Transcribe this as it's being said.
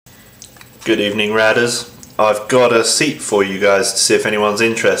Good evening, Radders. I've got a seat for you guys to see if anyone's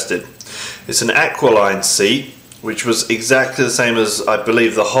interested. It's an Aqualine seat, which was exactly the same as, I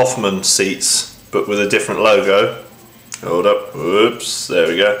believe, the Hoffman seats, but with a different logo. Hold up, whoops, there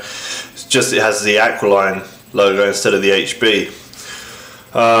we go. It's just, it has the Aqualine logo instead of the HB.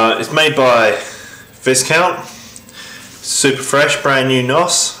 It's made by Viscount. Super fresh, brand new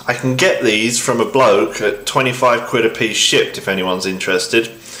NOS. I can get these from a bloke at 25 quid a piece shipped if anyone's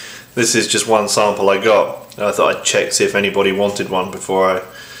interested. This is just one sample I got. I thought I'd check, see if anybody wanted one before I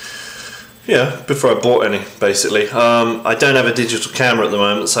bought any, basically. I don't have a digital camera at the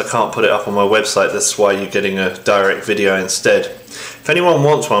moment, so I can't put it up on my website. That's why you're getting a direct video instead. If anyone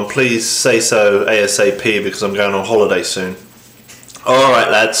wants one, please say so ASAP, because I'm going on holiday soon. Alright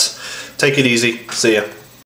lads, take it easy, see ya.